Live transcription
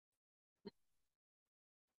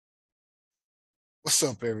What's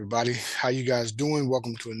up, everybody? How you guys doing?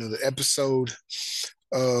 Welcome to another episode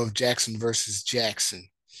of Jackson versus Jackson.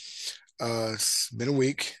 It's been a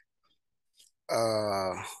week.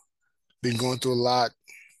 Uh, been going through a lot,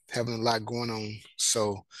 having a lot going on.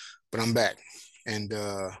 But I'm back, and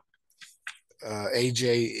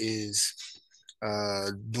AJ is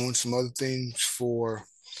doing some other things for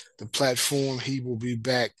the platform. He will be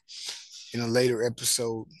back in a later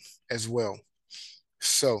episode as well.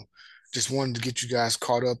 So, just wanted to get you guys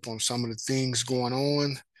caught up on some of the things going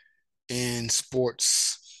on in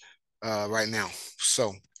sports right now.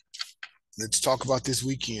 So let's talk about this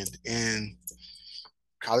weekend in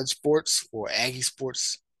college sports or Aggie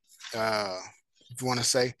sports, uh, if you want to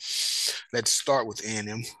say. Let's start with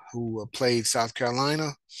A&M, who played South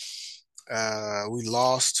Carolina. We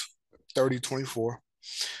lost 30-24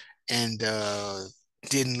 and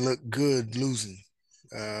didn't look good losing.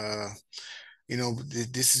 Uh,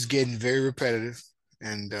 this is getting very repetitive.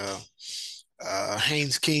 And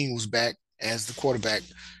Haynes King was back as the quarterback,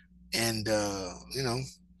 and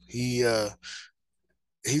he uh,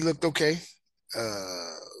 he looked okay,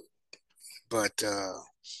 uh, but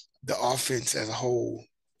the offense as a whole,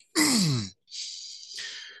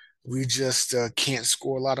 we just can't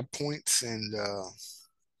score a lot of points, and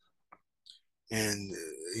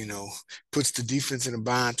puts the defense in a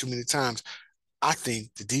bind too many times. I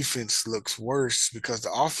think the defense looks worse because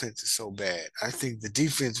the offense is so bad. I think the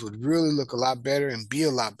defense would really look a lot better and be a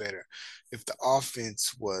lot better if the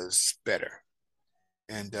offense was better.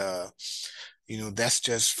 And that's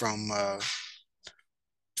just from my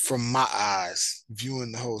eyes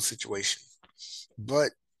viewing the whole situation.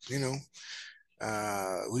 But you know,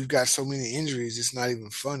 we've got so many injuries; it's not even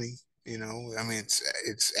funny. I mean,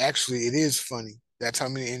 it's actually it is funny. That's how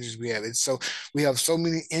many injuries we have. We have so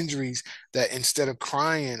many injuries that instead of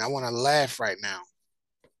crying, I want to laugh right now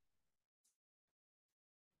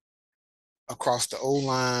across the O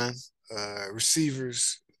line,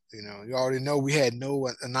 receivers. You already know we had no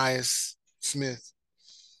Ananias Smith,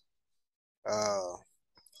 uh,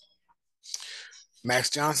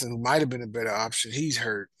 Max Johnson, who might have been a better option. He's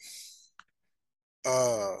hurt.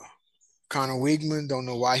 Uh, Connor Wigman, don't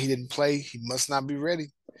know why he didn't play. He must not be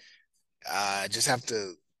ready. I just have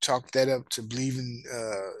to chalk that up to believing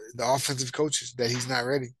the offensive coaches that he's not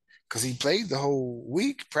ready because he played the whole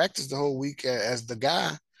week, practiced the whole week as the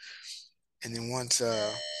guy, and then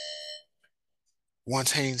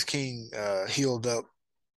once Haynes King healed up,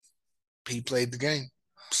 he played the game.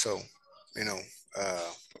 So, you know,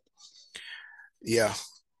 uh, yeah.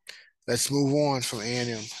 Let's move on from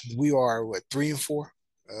A&M. We are what 3-4.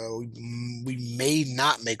 We may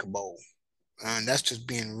not make a bowl, and that's just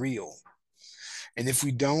being real. And if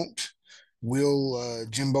we don't, will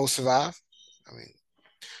Jimbo survive? I mean,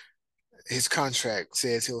 his contract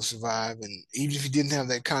says he'll survive, and even if he didn't have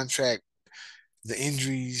that contract, the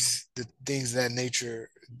injuries, the things of that nature,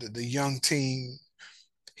 the young team,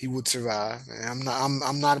 he would survive. And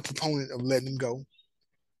I'm not a proponent of letting him go.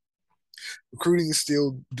 Recruiting is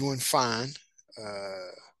still doing fine,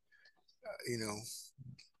 uh, you know,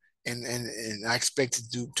 and I expect it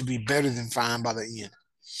to be better than fine by the end.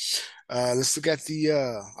 Let's look at the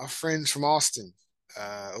our friends from Austin,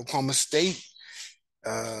 Oklahoma State.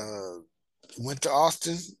 Uh, Went to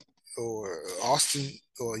Austin or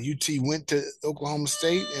UT went to Oklahoma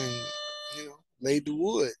State and laid the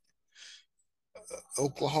wood.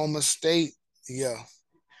 Oklahoma State, yeah,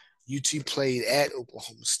 UT played at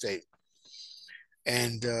Oklahoma State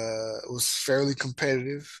and it was fairly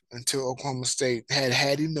competitive until Oklahoma State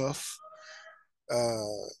had enough.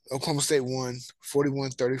 Oklahoma State won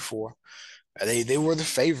 41-34. They were the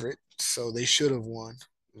favorite, so they should have won.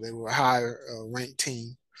 They were a higher ranked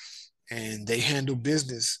team, and they handled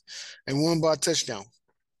business and won by a touchdown.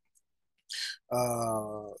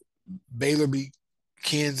 Uh, Baylor beat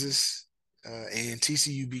Kansas, and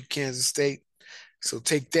TCU beat Kansas State. So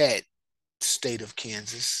take that, state of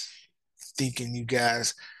Kansas, thinking you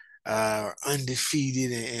guys are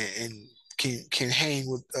undefeated and can hang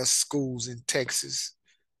with us schools in Texas.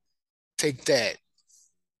 Take that.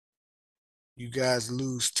 You guys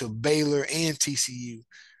lose to Baylor and TCU,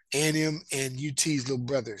 A&M and UT's little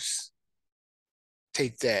brothers.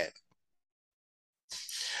 Take that.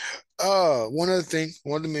 One other thing I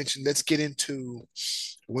wanted to mention, let's get into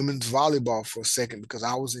women's volleyball for a second because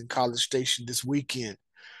I was in College Station this weekend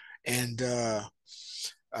and to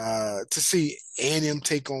see A&M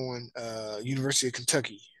take on University of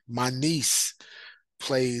Kentucky. My niece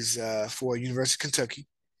plays for University of Kentucky.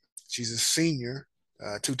 She's a senior,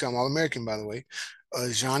 two-time All-American, by the way,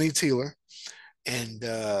 Johnny Taylor, and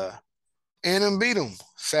A&M beat them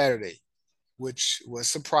Saturday, which was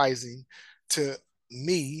surprising to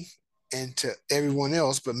me and to everyone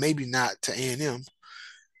else, but maybe not to A&M.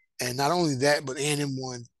 And not only that, but A&M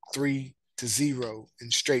won 3-0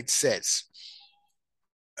 in straight sets.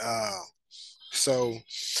 Uh, so,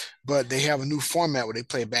 but they have a new format where they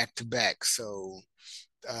play back to back. So,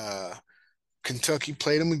 uh, Kentucky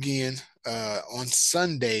played them again on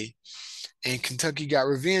Sunday, and Kentucky got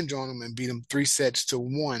revenge on them and beat them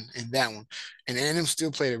 3-1 in that one. And A&M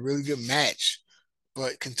still played a really good match,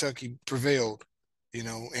 but Kentucky prevailed. And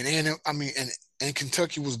A&M, and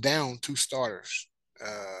Kentucky was down 2 starters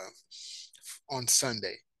uh, on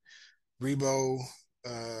Sunday. Rebo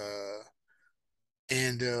uh,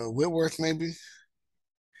 and Whitworth, maybe.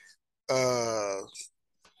 Uh,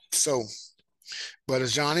 so, but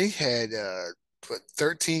Ajani had put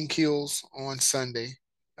 13 kills on Sunday,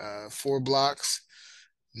 4 blocks,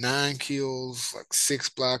 9 kills, like 6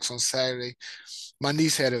 blocks on Saturday. My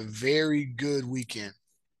niece had a very good weekend,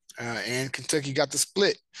 and Kentucky got the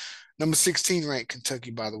split. Number 16 ranked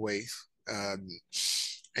Kentucky, by the way, and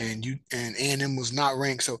A&M was not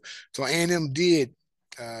ranked. So A&M did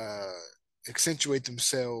uh, accentuate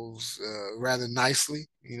themselves rather nicely.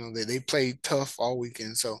 They played tough all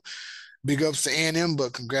weekend. So big ups to A&M,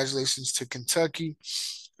 but congratulations to Kentucky.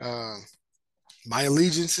 Uh, my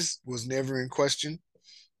allegiance was never in question.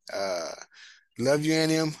 Uh, Love you,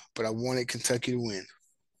 A&M, but I wanted Kentucky to win.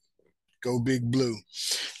 Go Big Blue.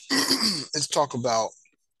 Let's talk about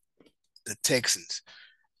the Texans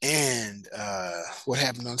and what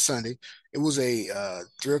happened on Sunday. It was a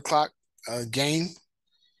 3 o'clock game.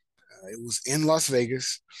 It was in Las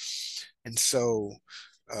Vegas, and so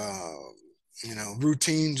uh,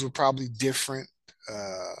 routines were probably different.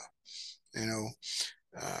 Uh, you know,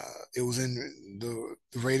 it was in the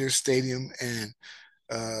Raiders Stadium, and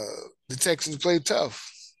uh, the Texans played tough.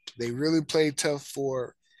 They really played tough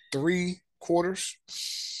for 3 quarters.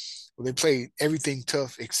 Well, they played everything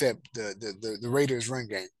tough except the Raiders run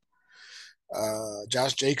game.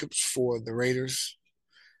 Josh Jacobs for the Raiders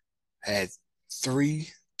had 3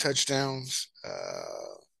 touchdowns.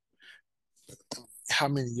 How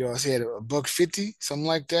many yards? He had a buck 50, something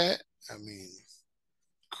like that. I mean,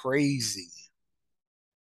 crazy.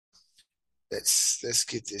 Let's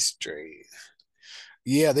get this straight.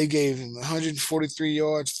 Yeah, they gave him 143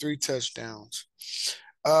 yards, 3 touchdowns.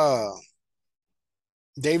 Uh,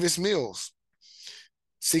 Davis Mills,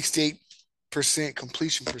 68%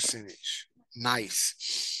 completion percentage.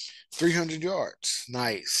 Nice. 300 yards.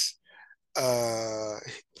 Nice. Uh,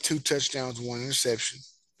 2 touchdowns, 1 interception.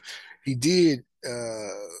 He did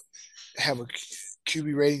have a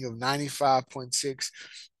QB rating of 95.6,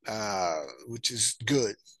 which is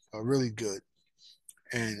good, really good.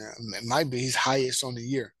 And it might be his highest on the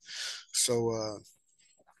year. So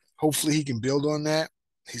hopefully he can build on that.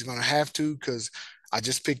 He's going to have to, because I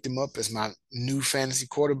just picked him up as my new fantasy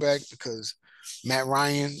quarterback because Matt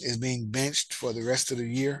Ryan is being benched for the rest of the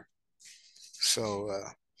year. So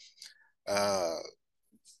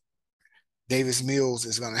Davis Mills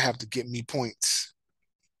is going to have to get me points.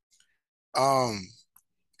 And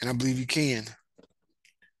I believe he can.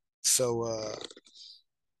 So,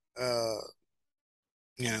 uh,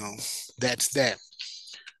 that's that.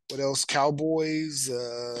 What else? Cowboys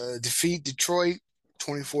defeat Detroit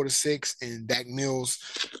 24-6 in Dak Mills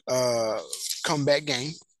comeback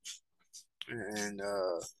game. And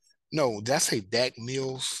no, did I say Dak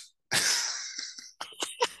Mills?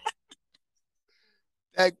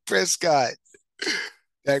 Dak Prescott.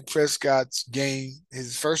 Dak Prescott's game,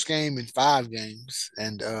 his first game in 5 games.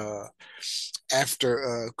 And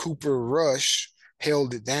after Cooper Rush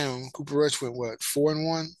held it down, Cooper Rush went what,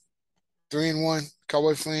 4-1, 3-1?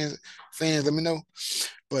 Cowboy fans, let me know.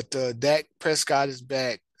 But Dak Prescott is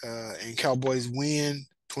back, and Cowboys win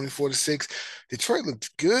 24-6. Detroit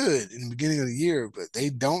looked good in the beginning of the year, but they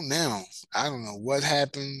don't now. I don't know what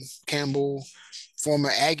happened. Campbell,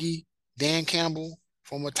 former Aggie, Dan Campbell,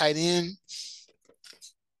 former tight end.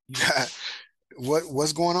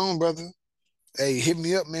 What's going on, brother? Hey, hit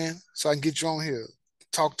me up, man, so I can get you on here,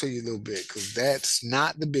 talk to you a little bit, because that's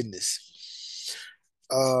not the business.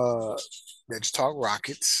 Let's talk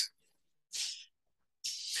Rockets.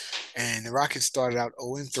 And the Rockets started out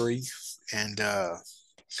 0-3, and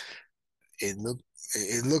it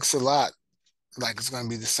looks a lot like it's going to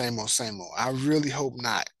be the same old, same old. I really hope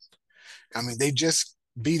not. I mean, they just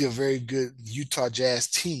beat a very good Utah Jazz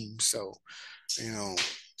team, so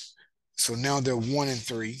so now they're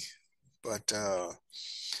 1-3. But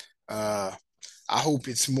I hope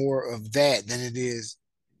it's more of that than it is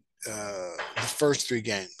the first 3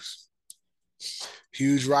 games.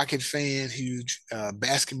 Huge Rocket fan, huge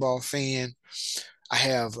basketball fan. I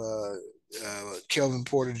have Kelvin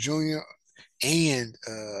Porter Jr. and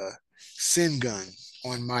Sengun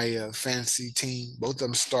on my fantasy team. Both of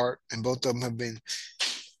them start, and both of them have been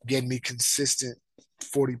getting me consistent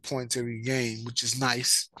 40 points every game, which is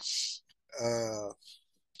nice. Uh,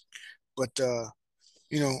 but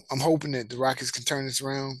I'm hoping that the Rockets can turn this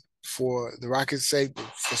around for the Rockets' sake, but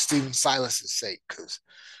for Steven Silas's sake, because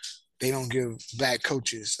they don't give black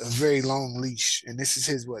coaches a very long leash. And this is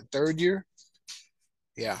his, what, third year?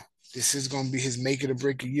 Yeah, this is going to be his make it or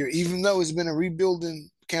break a year, even though it's been a rebuilding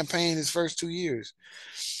campaign his first 2 years.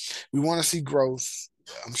 We want to see growth.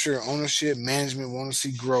 I'm sure ownership, management want to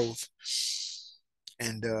see growth.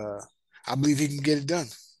 And I believe he can get it done.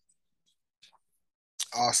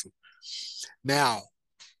 Awesome. Now,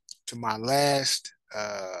 to my last,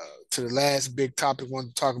 to the last big topic I want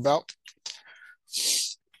to talk about.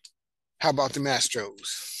 How about the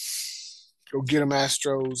Astros? Go get them,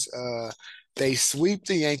 Astros. They sweep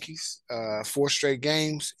the Yankees 4 straight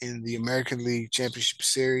games in the American League Championship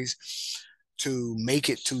Series to make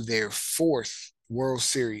it to their 4th World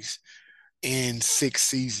Series in 6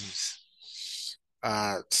 seasons.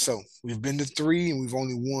 So we've been to 3 and we've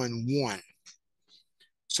only won 1.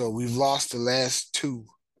 So we've lost the last 2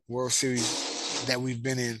 World Series that we've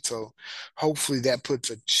been in. So hopefully that puts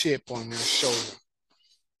a chip on their shoulder.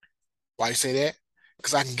 Why you say that?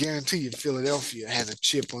 Because I can guarantee you Philadelphia has a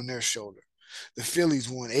chip on their shoulder. The Phillies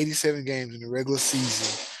won 87 games in the regular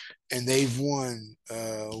season, and they've won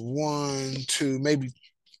 1, 2, maybe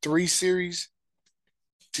 3 series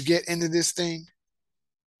to get into this thing.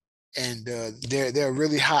 And they're a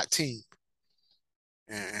really hot team.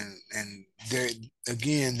 And they're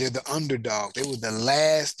the underdog. They were the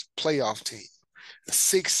last playoff team, the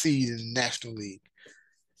 6th seed in the National League.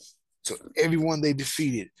 So everyone they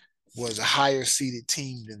defeated was a higher seeded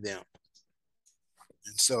team than them.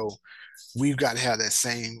 And so we've got to have that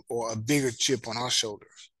same or a bigger chip on our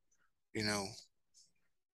shoulders, and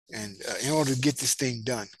in order to get this thing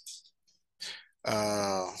done.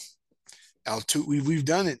 We've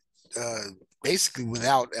done it basically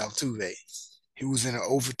without Altuve. He was in an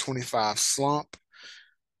over 25 slump.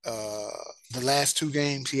 The last 2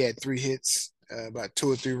 games, he had 3 hits, about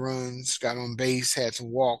 2 or 3 runs, got on base, had some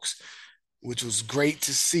walks, which was great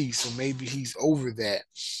to see. So maybe he's over that.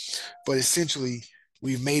 But essentially,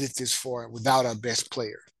 we've made it this far without our best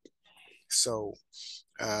player. So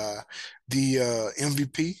the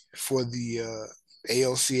MVP for the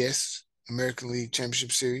ALCS, American League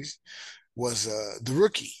Championship Series, was the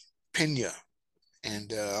rookie, Pena.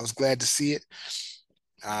 And I was glad to see it.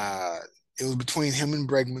 It was between him and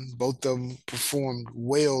Bregman. Both of them performed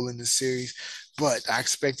well in the series, but I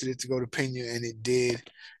expected it to go to Pena, and it did.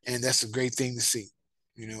 And that's a great thing to see,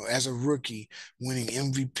 as a rookie winning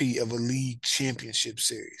MVP of a league championship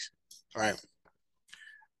series. All right.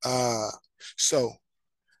 So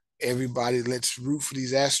everybody, let's root for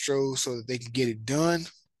these Astros so that they can get it done.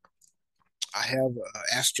 I have an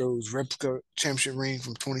Astros replica championship ring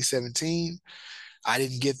from 2017. I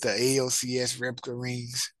didn't get the ALCS replica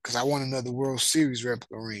rings because I want another World Series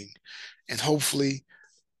replica ring, and hopefully,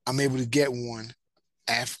 I'm able to get one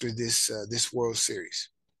after this World Series.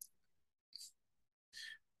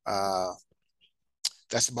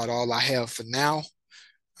 That's about all I have for now.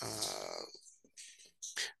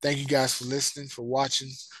 Thank you guys for listening, for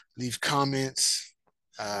watching. Leave comments.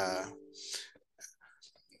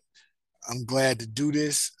 I'm glad to do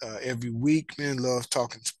this every week, man. Love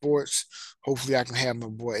talking sports. Hopefully, I can have my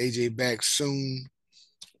boy AJ back soon.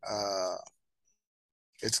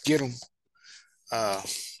 Let's get him.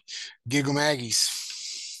 Giggle Aggies.